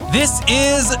This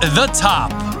is The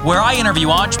Top, where I interview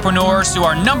entrepreneurs who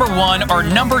are number one or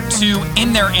number two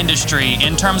in their industry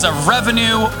in terms of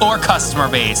revenue or customer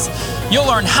base. You'll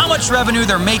learn how much revenue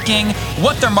they're making,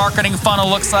 what their marketing funnel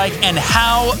looks like, and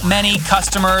how many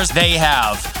customers they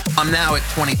have. I'm now at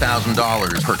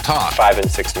 $20,000 per top. 5 and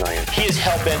 6 million. He is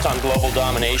hell-bent on global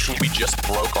domination. We just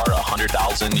broke our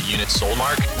 100,000 units sold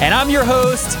mark. And I'm your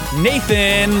host,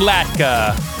 Nathan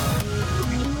Latka.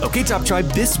 Okay, Top Tribe,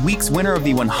 this week's winner of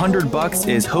the $100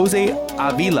 is Jose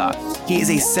Avila. He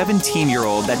is a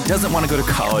 17-year-old that doesn't want to go to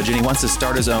college and he wants to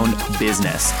start his own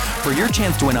business. For your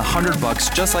chance to win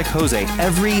 $100 just like Jose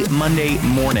every Monday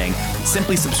morning,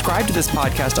 simply subscribe to this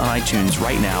podcast on iTunes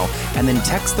right now and then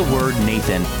text the word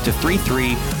Nathan to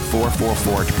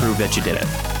 33444 to prove that you did it.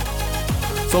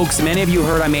 Folks, many of you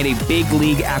heard I made a big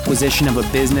league acquisition of a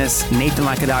business.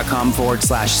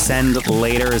 NathanLatka.com/send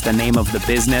later is the name of the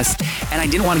business. And I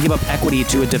didn't want to give up equity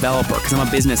to a developer because I'm a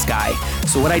business guy.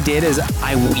 So what I did is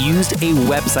I used a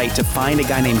website to find a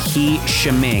guy named He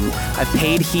Shiming. I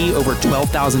paid He over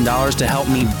 $12,000 to help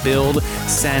me build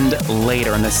Send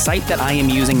Later. And the site that I am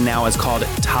using now is called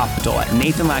Toptal at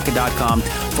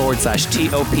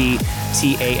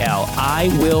NathanLatka.com/TOPTAL. I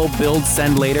will build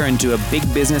Send Later into a big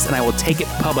business and I will take it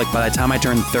public by the time I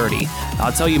turn 30.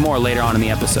 I'll tell you more later on in the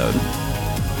episode.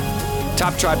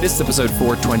 Top Tribe, this is episode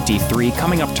 423.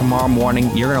 Coming up tomorrow morning,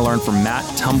 you're going to learn from Matt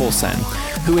Tumbleson,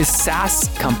 who is SaaS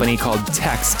company called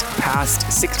Text,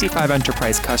 passed 65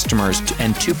 enterprise customers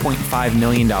and $2.5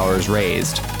 million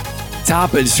raised.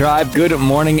 Top Tribe, good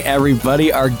morning,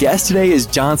 everybody. Our guest today is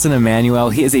Johnson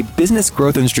Emanuel. He is a business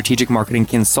growth and strategic marketing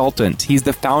consultant. He's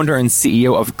the founder and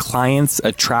CEO of Clients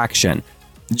Attraction.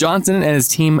 Johnson and his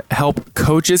team help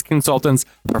coaches, consultants,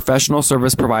 professional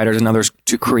service providers, and others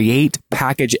to create,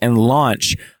 package, and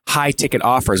launch high-ticket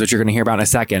offers, which you're going to hear about in a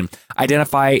second,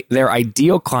 identify their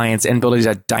ideal clients, and build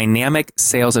a dynamic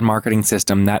sales and marketing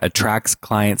system that attracts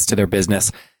clients to their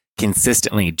business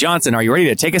consistently. Johnson, are you ready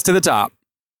to take us to the top?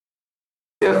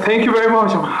 Yeah, thank you very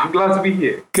much. I'm glad to be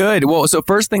here. Good. Well, so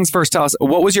first things first, tell us,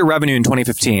 what was your revenue in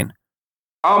 2015?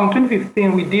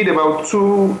 2015, we did about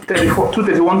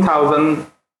 231,000.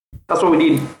 That's what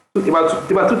we did. About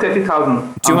 230,000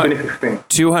 in 2015.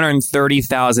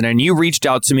 230,000. And you reached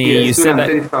out to me. Yes,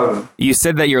 you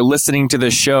said that you're listening to the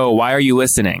show. Why are you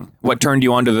listening? What turned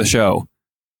you onto the show?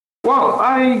 Well,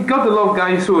 I got a lot of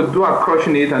guys who are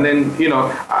crushing it. And then,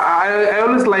 I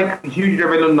always like huge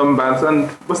revenue numbers. And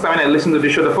most time when I listen to the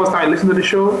show, the first time I listened to the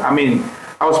show, I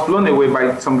was blown away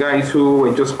by some guys who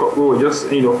were just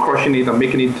crushing it and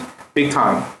making it big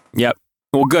time. Yep.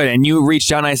 Well, good. And you reached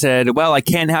out and I said, well, I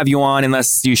can't have you on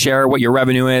unless you share what your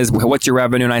revenue is. What's your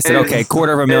revenue? And I said, okay,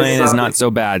 $250,000 is not so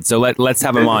bad. So let's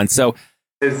have him on. So,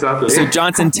 exactly. So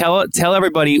Johnson, tell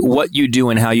everybody what you do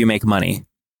and how you make money.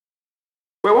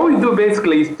 Well, what we do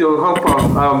basically is to help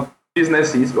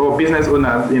businesses or business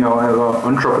owners,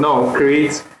 entrepreneurs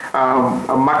create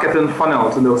a marketing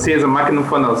funnel, sales and marketing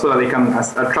funnel so that they can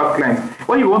attract clients.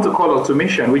 What you want to call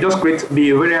automation, we just create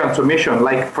behavioral automation.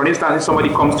 Like, for instance, if somebody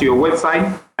comes to your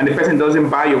website and the person doesn't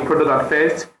buy your product at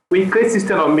first, we create a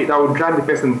system that will drag the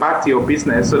person back to your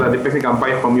business so that the person can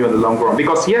buy from you in the long run.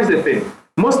 Because here's the thing,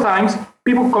 most times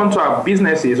people come to our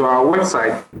businesses or our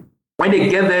website. When they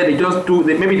get there, they just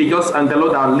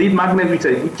download our lead magnet, which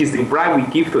is the bribe we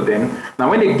give to them. Now,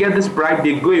 when they get this bribe,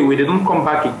 they go away. They don't come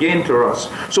back again to us.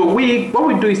 So what we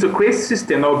do is to create a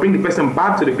system that will bring the person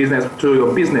back to your business,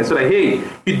 so that, hey,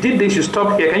 you did this, you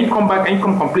stopped here. Can you come back? Can you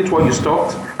come complete what you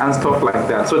stopped? And stuff like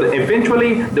that. So that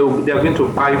eventually they're going to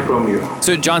buy from you.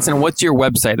 So, Johnson, what's your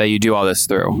website that you do all this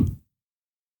through?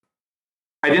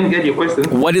 I didn't get your question.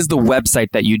 What is the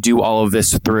website that you do all of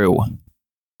this through?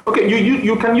 Okay,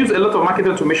 you can use a lot of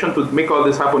marketing automation to make all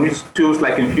this happen. Use tools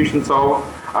like Infusionsoft,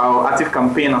 Active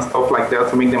Campaign, and stuff like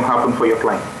that to make them happen for your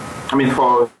client.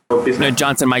 For your business. No,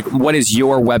 Johnson, Mike, what is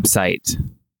your website?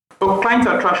 So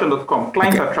clientsattraction.com.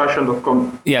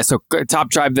 Clientsattraction.com. Yeah, so Top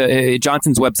Tribe,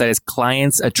 Johnson's website is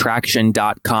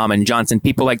clientsattraction.com. And Johnson,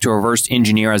 people like to reverse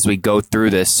engineer as we go through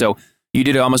this. So you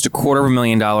did almost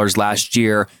 $250,000 last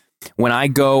year. When I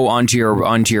go onto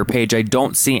your page, I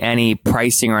don't see any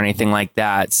pricing or anything like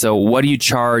that. So what do you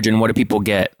charge and what do people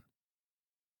get?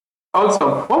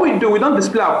 Also, what we do, we don't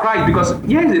display our price because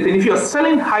here's the thing. If you're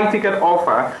selling high-ticket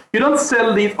offer, you don't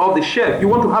sell it off the shelf. You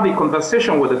want to have a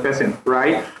conversation with the person,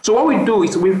 right? So what we do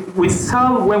is we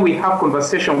sell when we have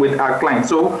conversation with our client.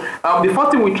 So the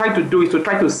first thing we try to do is to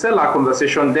try to sell our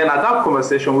conversation. Then at that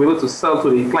conversation, we're able to sell to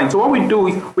the client. So what we do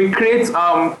is we create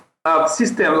a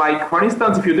system. Like, for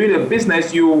instance, if you're doing a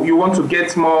business, you want to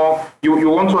get more, you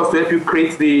want us to help you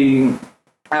create the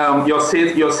your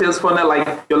sales funnel, like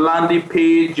your landing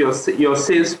page, your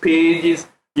sales pages,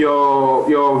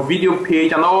 your video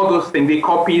page, and all those things, the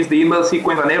copies, the email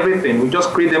sequence, and everything. We just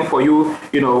create them for you.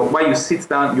 While you sit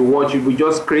down, you watch it. We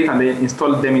just create and then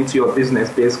install them into your business,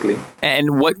 basically.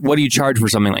 And what do you charge for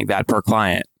something like that per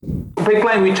client? Per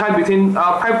client, we charge between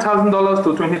 $5,000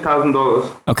 to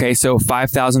 $20,000. Okay, so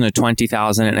 $5,000 to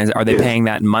 $20,000, and are they paying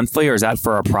that monthly, or is that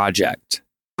for a project?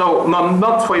 No,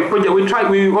 not for a project.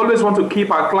 We always want to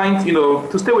keep our clients,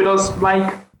 to stay with us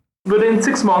like within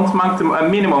 6 months,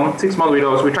 minimum 6 months with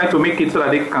us. We try to make it so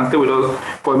that they can stay with us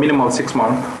for a minimum of 6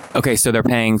 months. Okay, so they're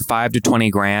paying $5,000 to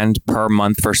 $20,000 per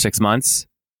month for 6 months?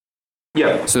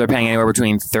 Yeah. So they're paying anywhere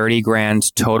between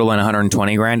 $30,000 total and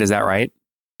 $120,000. Is that right?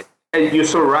 You're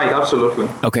so right. Absolutely.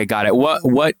 Okay, got it.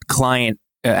 What client?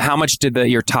 How much did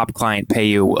your top client pay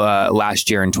you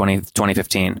last year in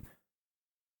 2015?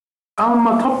 A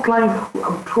top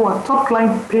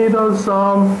client paid us.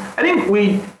 I think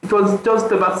it was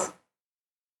just about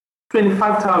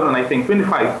 25,000. I think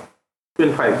 25.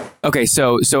 Okay,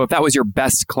 so if that was your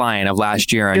best client of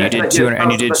last year, and you did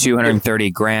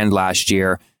 $230,000 last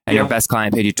year, and your best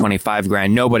client paid you $25,000,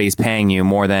 nobody's paying you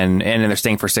more than, and they're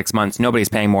staying for 6 months, nobody's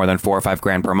paying more than $4,000 or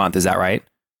 $5,000 per month. Is that right?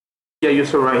 Yeah, you're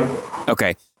so right.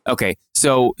 Okay.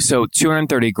 So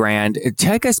 $230,000.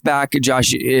 Take us back,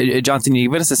 Johnson.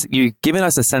 You've given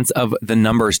us a sense of the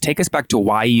numbers. Take us back to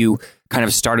why you kind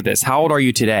of started this. How old are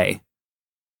you today?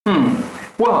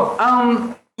 Well,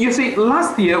 you see,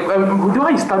 last year when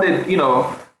I started,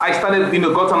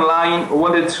 got online,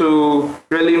 wanted to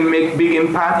really make big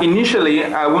impact. Initially,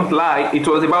 I won't lie, it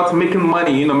was about making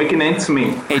money, making ends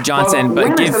meet. Hey, Johnson,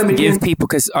 but give people,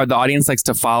 because the audience likes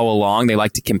to follow along. They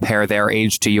like to compare their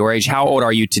age to your age. How old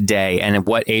are you today, and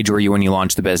what age were you when you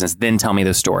launched the business? Then tell me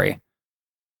the story.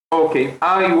 Okay,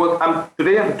 I'm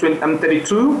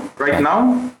 32 right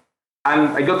now, and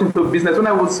I got into business when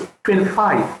I was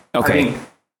 25. Okay. I think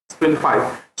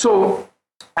 25. So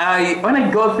when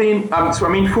I got in,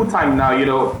 full time now,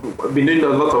 I've been doing a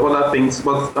lot of other things,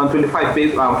 but on 25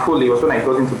 days fully was when I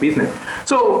got into business.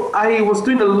 So I was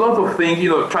doing a lot of things,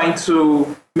 trying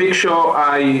to make sure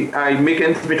I make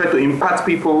ends meet, try to impact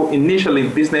people initially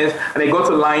in business. And I got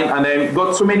online and I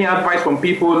got so many advice from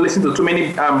people, listened to too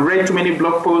many, read too many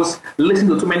blog posts, listened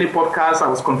to too many podcasts. I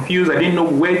was confused. I didn't know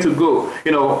where to go.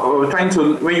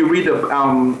 When you read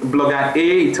blogger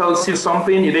A, it tells you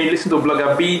something. You then listen to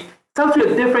blogger B, tells you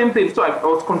a different thing. So I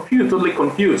was confused, totally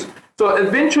confused. So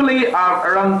eventually,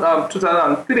 around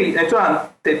 2013, I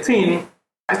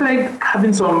started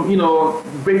having some,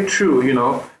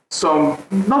 breakthrough, some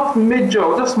not major,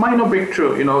 just minor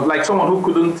breakthrough, like someone who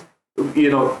couldn't,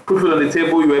 put food on the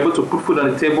table. You were able to put food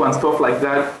on the table and stuff like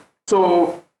that.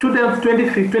 So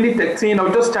 2013, I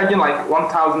was just charging like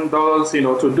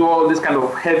 $1,000, to do all this kind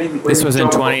of heavy. This was in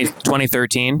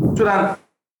 2013?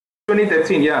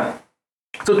 2013, yeah.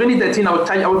 So 2013,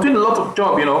 I was doing a lot of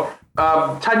job,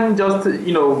 charging just,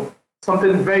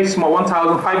 something very small,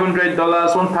 $1,500,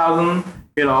 $1,000,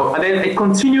 and then I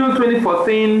continued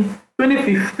 2014,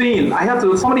 2015.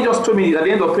 Somebody just told me at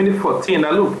the end of 2014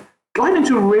 that, look, why don't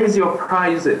you raise your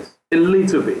prices a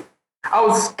little bit? I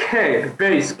was scared,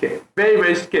 very scared, very,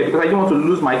 very scared, because I didn't want to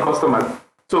lose my customers.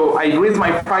 So I raised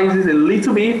my prices a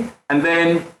little bit, and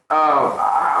then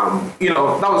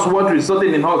that was what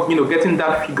resulted in us, getting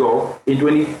that figure in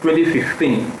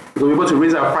 2015. We were able to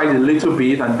raise our price a little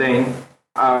bit, and then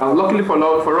luckily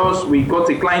for us, we got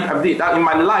a client. That in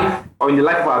my life, or in the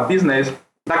life of our business,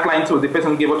 that client, so the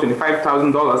person gave us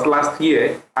 $25,000 last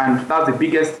year, and that's the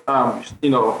biggest, amount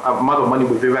of money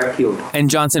we've ever killed. And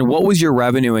Johnson, what was your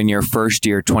revenue in your first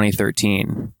year,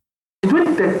 2013? In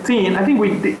 2013, I think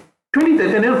we did.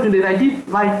 2013, I did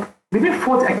like maybe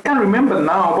 40. I can't remember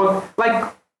now, but like.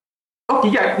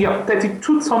 Okay, yeah,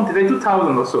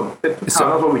 32,000 or so. 32,000, that's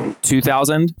what we did.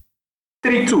 2,000?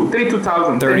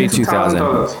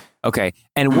 32,000. Okay,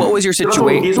 and what was your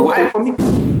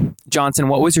situation? Johnson,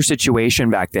 what was your situation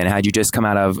back then? Had you just come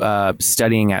out of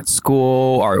studying at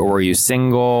school, or were you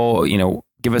single?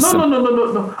 Give us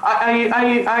No.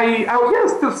 I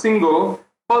was still single,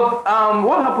 but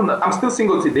what happened? I'm still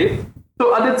single today.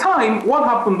 So at the time, what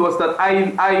happened was that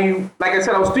I like I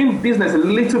said, I was doing business a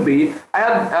little bit. I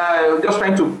had just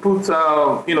trying to put,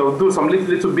 do some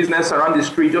little business around the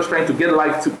street, just trying to get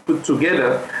life to put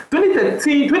together.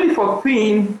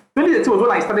 2014 was when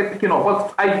I started picking up,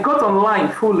 but I got online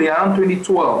fully around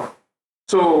 2012.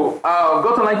 So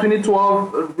got online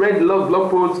 2012, read a lot of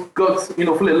blog posts, got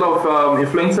fully a lot of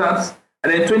influencers,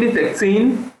 and then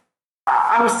 2013.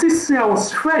 I was still say I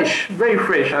was fresh, very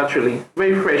fresh actually,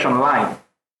 very fresh online.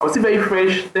 I was still very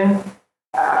fresh. Then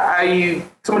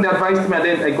somebody advised me, and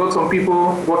then I got some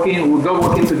people working. We got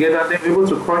working together. Then we were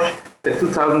able to crush the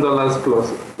 $2,000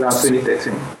 plus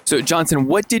 2013. So Johnson,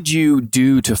 what did you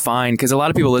do to find? Because a lot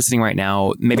of people listening right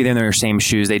now, maybe they're in their same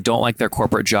shoes. They don't like their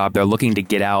corporate job. They're looking to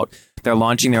get out. They're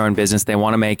launching their own business. They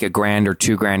want to make $1,000 or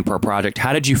 $2,000 per project.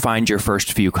 How did you find your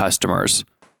first few customers?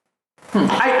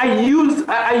 I used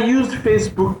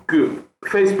Facebook group.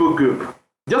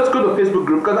 Just go to Facebook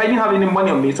group because I didn't have any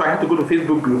money on me, so I had to go to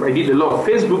Facebook group. I did a lot of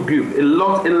Facebook group, a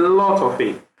lot of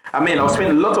it. I mean, I'll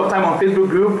spend a lot of time on Facebook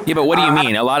group. Yeah, but what do you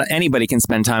mean? Anybody can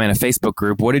spend time in a Facebook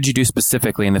group. What did you do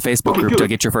specifically in the Facebook group to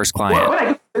get your first client? Well, when I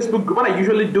get to Facebook group, what I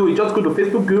usually do is just go to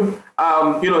Facebook group,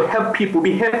 help people,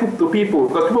 be helpful to people,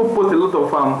 because people post a lot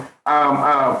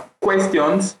of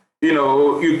questions.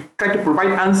 You try to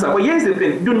provide answer. But here's the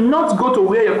thing: do not go to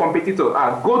where your competitors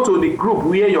are. Go to the group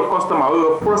where your customer or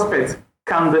your prospects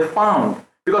can be found.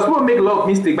 Because people make a lot of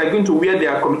mistakes by going to where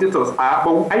their competitors are,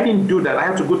 but I didn't do that. I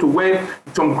had to go to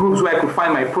some groups where I could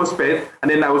find my prospect, and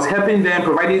then I was helping them,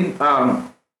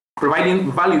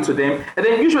 providing value to them. And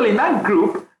then usually in that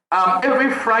group, every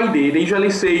Friday, they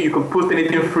usually say you can post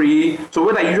anything free. So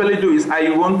what I usually do is I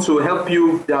want to help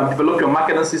you develop your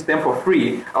marketing system for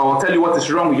free. I'll tell you what is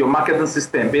wrong with your marketing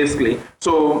system, basically.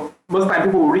 So most time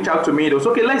people will reach out to me. They'll say,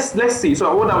 okay, let's see.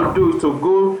 So what I would do is to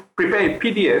go prepare a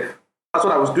PDF. That's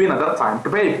what I was doing at that time.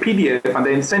 Prepare a PDF and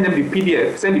then send them the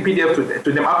PDF. Send the PDF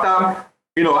to them after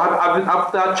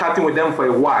chatting with them for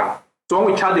a while. So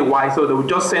when we chat a while, so I would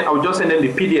just send them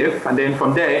the PDF, and then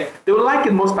from there they will like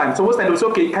it most times. So most times they will say,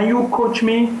 okay, can you coach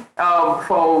me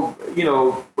for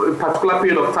a particular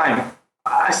period of time?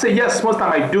 I say yes. Most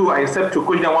time I do. I accept to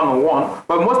coach them one-on-one.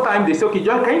 But most time they say, okay,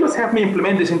 John, can you just help me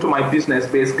implement this into my business,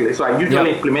 basically? So I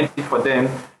usually implement it for them.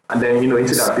 And then, into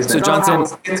that business. So Johnson, I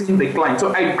was getting the client.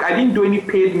 So I didn't do any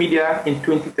paid media in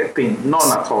 2013.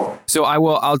 None at all. So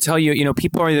I'll tell you,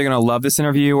 people are either going to love this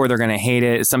interview or they're going to hate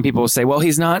it. Some people will say, well,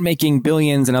 he's not making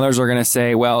billions. And others are going to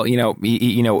say, well,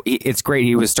 it's great.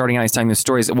 He was starting out, he's telling the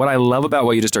stories. What I love about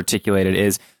what you just articulated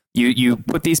is you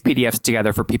put these PDFs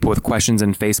together for people with questions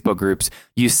in Facebook groups.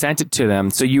 You sent it to them.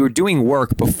 So you were doing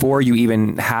work before you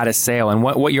even had a sale. And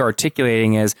what you're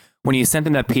articulating is when you sent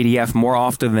them that PDF, more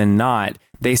often than not,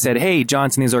 they said, hey,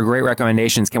 Johnson, these are great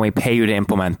recommendations. Can we pay you to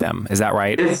implement them? Is that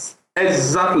right? It's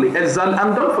exactly. And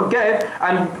don't forget,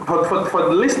 and for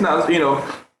the listeners,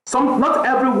 not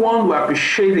everyone will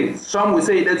appreciate it. Some will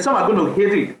say that some are going to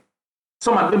hate it.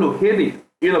 Some are going to hate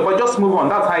it. But just move on.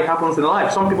 That's how it happens in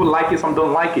life. Some people like it, some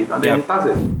don't like it. And then that's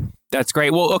it. That's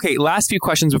great. Well, okay, last few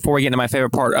questions before we get into my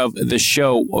favorite part of the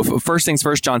show. First things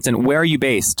first, Johnson, where are you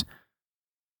based?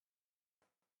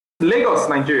 Lagos,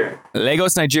 Nigeria.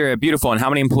 Lagos, Nigeria. Beautiful. And how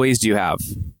many employees do you have?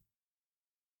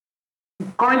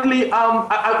 Currently,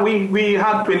 we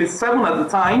had 27 at the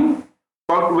time,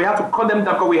 but we had to cut them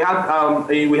down because we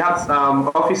had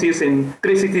offices in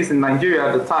 3 cities in Nigeria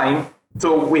at the time.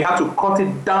 So we had to cut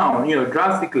it down,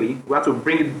 drastically. We had to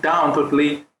bring it down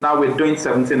totally. Now we're doing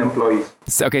 17 employees.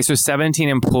 Okay, so 17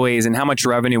 employees. And how much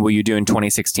revenue will you do in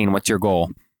 2016? What's your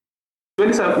goal?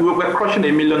 27, we're crushing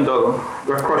 $1 million.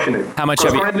 We're crushing it. How much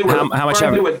have you?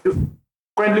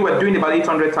 Currently, we're doing about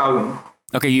 800,000.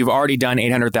 Okay, you've already done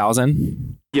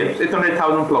 800,000. Yes,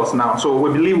 800,000 plus now. So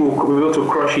we believe we'll be able to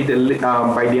crush it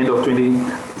by the end of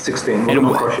 2016.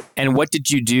 And what did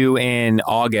you do in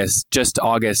August? Just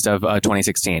August of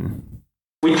 2016.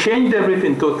 We changed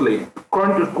everything totally.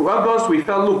 Currently, August, we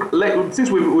felt since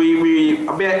August,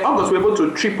 we were able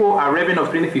to triple our revenue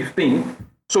of 2015.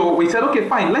 So we said, okay,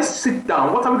 fine, let's sit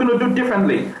down. What are we going to do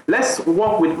differently? Let's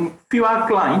work with fewer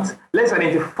clients. Let's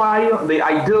identify the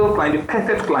ideal client, the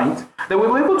perfect client. Then we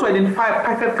were able to identify a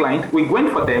perfect client. We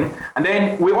went for them. And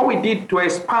then what we did to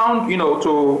expound,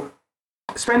 to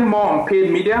spend more on paid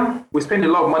media. We spent a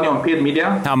lot of money on paid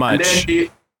media. How much?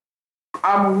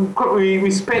 And then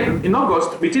we spent in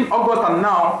August, between August and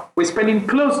now, we're spending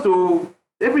close to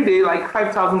every day like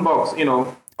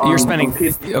 $5,000, You're spending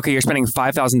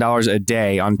 $5,000 a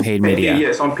day on paid media.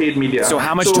 Yes, on paid media. So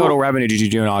how much total revenue did you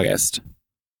do in August?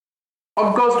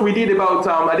 August, we did about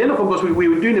at the end of August, we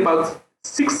were doing about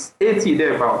 680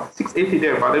 thereabout. 680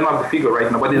 thereabout. I don't have the figure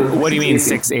right now, but what do you mean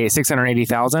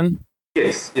 680,000?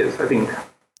 Yes, I think.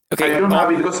 Okay, I don't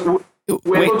have it because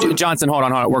wait, Johnson, hold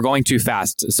on. We're going too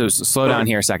fast. So slow down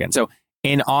here a second. So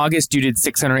in August, you did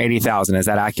 680,000. Is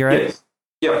that accurate? Yes.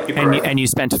 Yeah, and you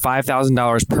spent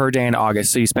 $5,000 per day in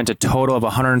August, so you spent a total of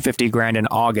 $150,000 in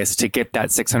August to get that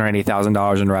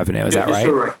 $680,000 in revenue. Is that right?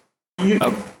 Correct.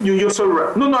 You're so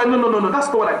right. No. That's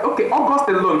the one. Okay, August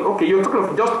alone. Okay, you're talking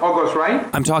of just August, right?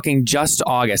 I'm talking just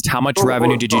August. How much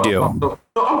revenue did you do? So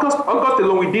August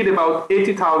alone, we did about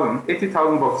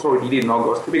 $80,000 already in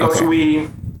August because we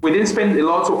didn't spend a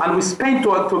lot. And we spent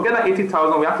to get that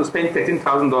 $80,000. We have to spend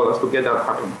 $13,000 to get that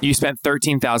happen. You spent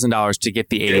 $13,000 to get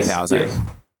the $80,000. Yes.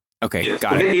 Okay, Yes,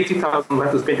 got to it. get $80,000, we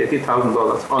have to spend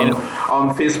 $13,000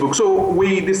 on Facebook. So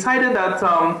we decided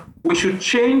that we should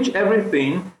change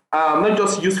everything, not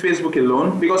just use Facebook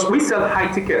alone, because we sell high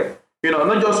ticket.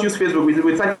 Not just use Facebook. We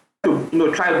try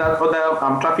to try that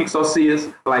other traffic sources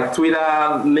like Twitter,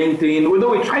 LinkedIn. We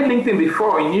tried LinkedIn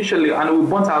before initially, and we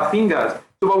burnt our fingers.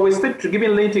 So, but we're still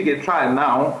giving LinkedIn a try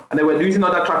now, and then we're using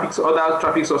other traffic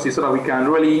sources so that we can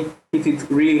really hit it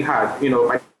really hard.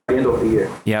 By the end of the year.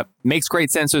 Yep. Makes great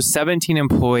sense. So 17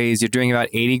 employees, you're doing about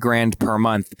 80 grand per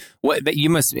month. It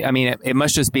must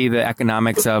just be the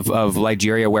economics of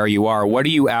Nigeria where you are.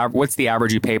 What's the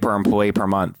average you pay per employee per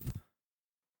month?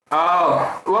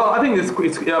 Well, I think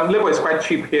labor is quite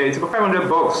cheap here. It's about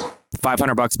 $500.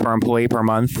 $500 per employee per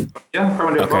month? Yeah,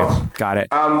 $500. Okay, got it.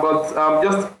 But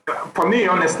just for me,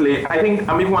 honestly, I think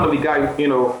I'm even one of the guys,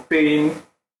 paying up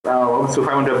to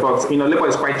 $500. Labor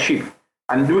is quite cheap.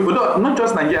 And not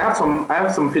just Nigeria, I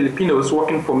have some Filipinos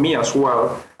working for me as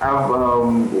well. I have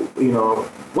one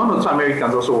or two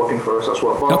Americans also working for us as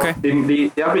well. But okay. The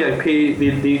average I pay,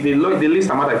 the least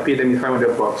amount I pay them is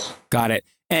 $500. Got it.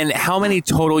 And how many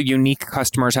total unique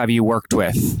customers have you worked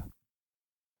with?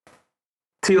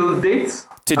 Till date?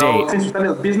 To date. Since we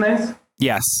started business?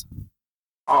 Yes.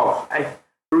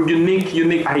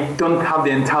 Unique. I don't have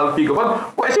the entire figure.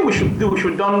 But what I think we should do,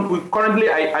 currently,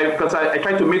 because I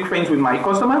try to make friends with my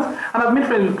customers, and I've made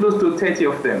friends with close to 30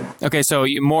 of them. Okay, so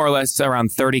more or less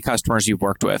around 30 customers you've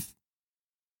worked with.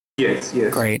 Yes.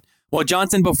 Great. Well,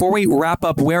 Johnson, before we wrap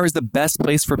up, where is the best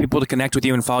place for people to connect with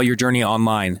you and follow your journey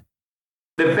online?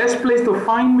 The best place to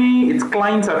find me is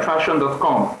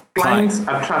clientsattraction.com.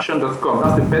 Clientsattraction.com.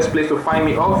 That's the best place to find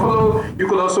me. You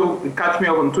could also catch me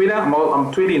up on Twitter.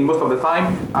 I'm tweeting most of the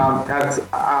time.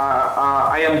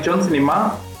 I am Johnson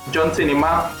Ima.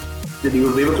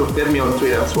 You'll be able to get me on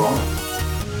Twitter as well.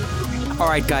 All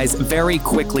right, guys, very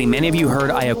quickly, many of you heard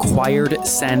I acquired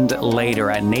Send Later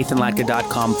at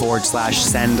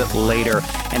nathanlatka.com/Send Later.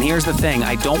 And here's the thing,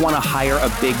 I don't want to hire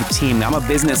a big team. Now, I'm a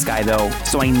business guy, though,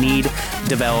 so I need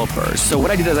developers. So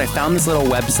what I did is I found this little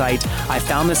website. I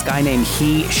found this guy named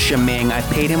He Shiming. I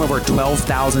paid him over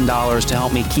 $12,000 to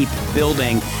help me keep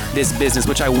building this business,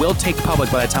 which I will take public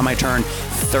by the time I turn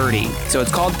 30. So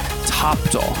it's called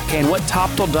Toptal. Okay, and what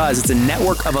Toptal does, it's a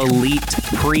network of elite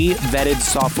pre-vetted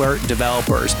software developers.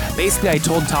 Basically, I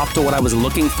told Toptal what I was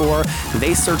looking for.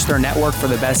 They search their network for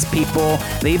the best people.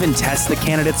 They even test the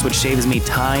candidates, which saves me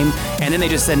time. And then they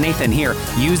just said, Nathan, here,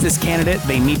 use this candidate.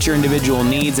 They meet your individual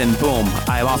needs, and boom,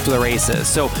 I'm off to the races.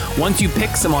 So once you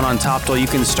pick someone on Toptal, you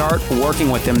can start working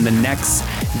with them the next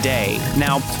day.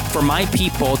 Now, for my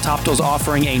people, Toptal's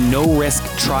offering a no-risk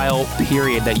trial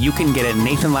period that you can get at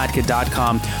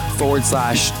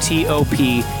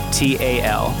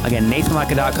nathanlatka.com/TOPTAL. Again,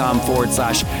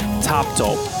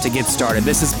 nathanlatka.com/Toptal to get started.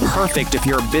 This is perfect if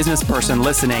you're a business person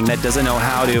listening that doesn't know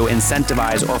how to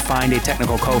incentivize or find a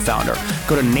technical co-founder.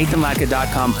 Go to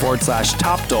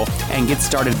nathanlatka.com/Toptal and get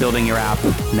started building your app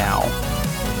now.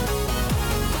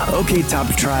 Okay, Top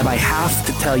Tribe, I have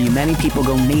to tell you, many people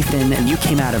go, Nathan, and you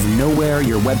came out of nowhere.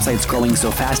 Your website's growing so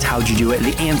fast. How'd you do it?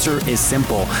 The answer is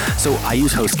simple. So I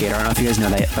use HostGator. I don't know if you guys know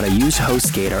that, but I use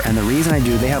HostGator. And the reason I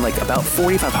do, they have like about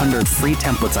 4,500 free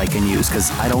templates I can use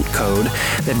because I don't code.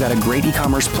 They've got a great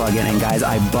e-commerce plugin. And guys,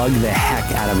 I bug the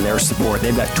heck out of their support.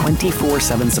 They've got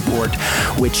 24/7 support,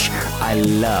 which I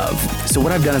love. So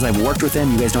what I've done is I've worked with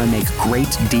them. You guys know I make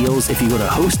great deals. If you go to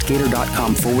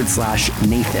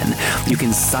hostgator.com/Nathan, you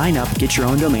can sign up, get your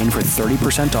own domain for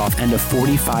 30% off and a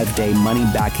 45-day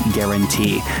money-back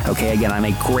guarantee. Okay, again, I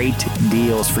make great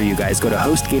deals for you guys. Go to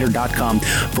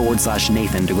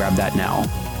hostgator.com/Nathan to grab that now.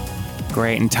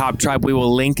 Great. And Top Tribe, we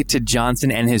will link to Johnson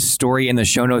and his story in the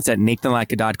show notes at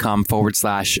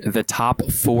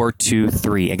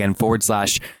nathanlatka.com/the-top423. Again,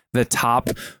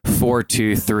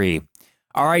 /the-top423.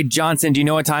 All right, Johnson, do you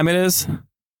know what time it is?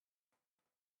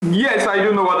 Yes, I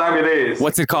do know what time it is.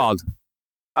 What's it called?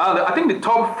 I think the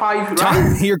top 5,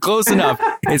 right? You're close enough.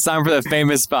 It's time for the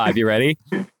famous 5. You ready?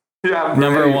 Yeah.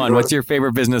 Number 1, what's your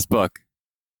favorite business book?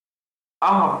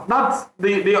 That's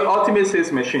the Ultimate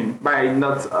Sales Machine by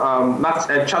not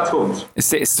Chat Holmes.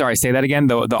 Say that again.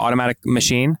 The automatic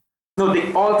machine. No,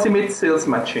 the Ultimate Sales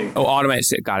Machine. Oh,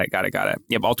 got it.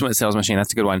 Yep, Ultimate Sales Machine.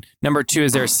 That's a good one. Number 2,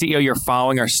 is there a CEO you're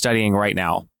following or studying right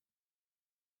now?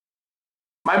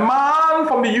 My man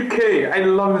from from the UK. I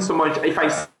love him so much. If I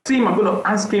see him, I'm going to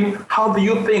ask him, how do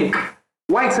you think?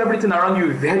 Why is everything around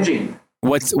you virgin?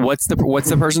 What's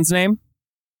the person's name?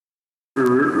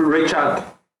 Richard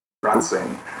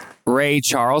Branson. Ray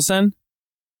Charlson?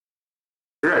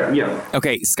 Right, yeah.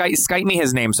 Okay, Skype me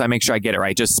his name so I make sure I get it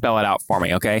right. Just spell it out for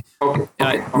me, okay?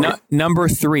 Okay. Number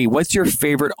 3, what's your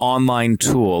favorite online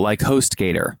tool like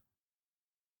HostGator?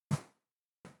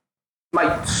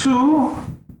 Like 2,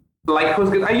 like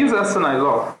HostGator. I use Asana a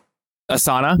lot.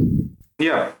 Asana?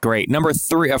 Yeah. Great. Number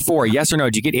 4, yes or no?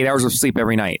 Do you get 8 hours of sleep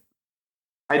every night?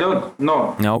 I don't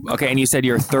know. No. Okay, and you said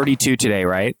you're 32 today,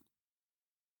 right?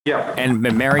 Yeah. And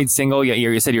married, single?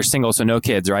 You said you're single, so no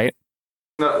kids, right?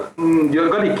 No, you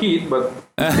got a kid, but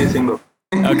stay single.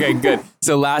 Okay, good.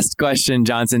 So last question,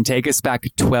 Johnson. Take us back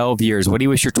 12 years. What do you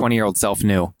wish your 20-year-old self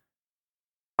knew?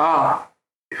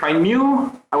 If I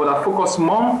knew, I would have focused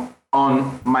more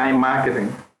on my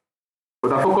marketing. I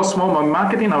would have focused more on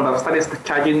marketing. I would have started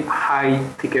charging high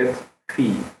ticket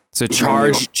fee. So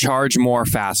charge more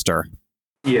faster.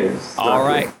 Yes. All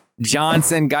right.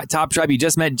 Johnson got Top Tribe. You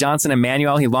just met Johnson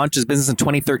Emmanuel. He launched his business in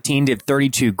 2013, did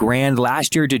 32 grand.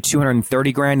 Last year did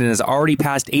 230 grand and has already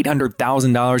passed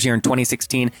 $800,000 here in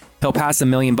 2016. He'll pass $1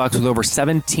 million with over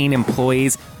 17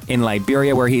 employees in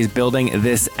Liberia, where he is building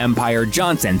this empire.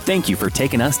 Johnson, thank you for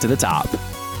taking us to the top.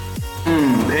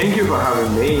 Thank you for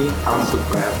having me. I'm so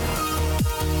glad.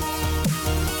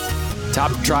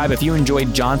 Top Tribe, if you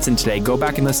enjoyed Johnson today, go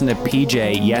back and listen to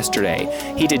PJ yesterday.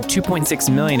 He did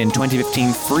 $2.6 million in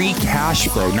 2015 free cash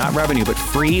flow, not revenue, but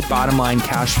free bottom line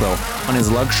cash flow on his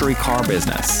luxury car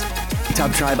business.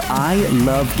 Top Tribe, I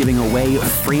love giving away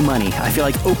free money. I feel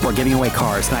like Oprah giving away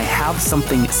cars, and I have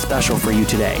something special for you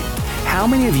today. How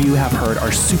many of you have heard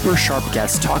our super sharp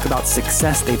guests talk about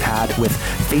success they've had with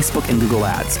Facebook and Google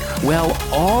Ads? Well,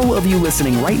 all of you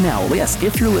listening right now, yes,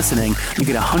 if you're listening, you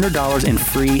get $100 in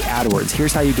free AdWords.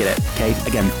 Here's how you get it, okay?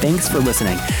 Again, thanks for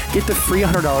listening. Get the free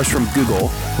 $100 from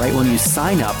Google, right, when you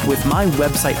sign up with my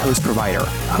website host provider,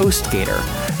 HostGator.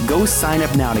 Go sign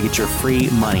up now to get your free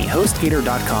money.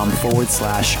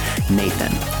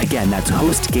 HostGator.com/Nathan. Again, that's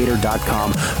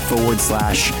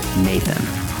HostGator.com/Nathan.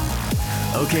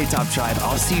 Okay, Top Tribe,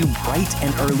 I'll see you bright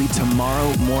and early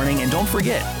tomorrow morning. And don't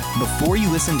forget, before you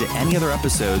listen to any other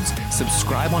episodes,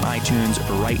 subscribe on iTunes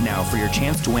right now for your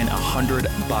chance to win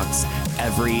 $100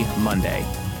 every Monday.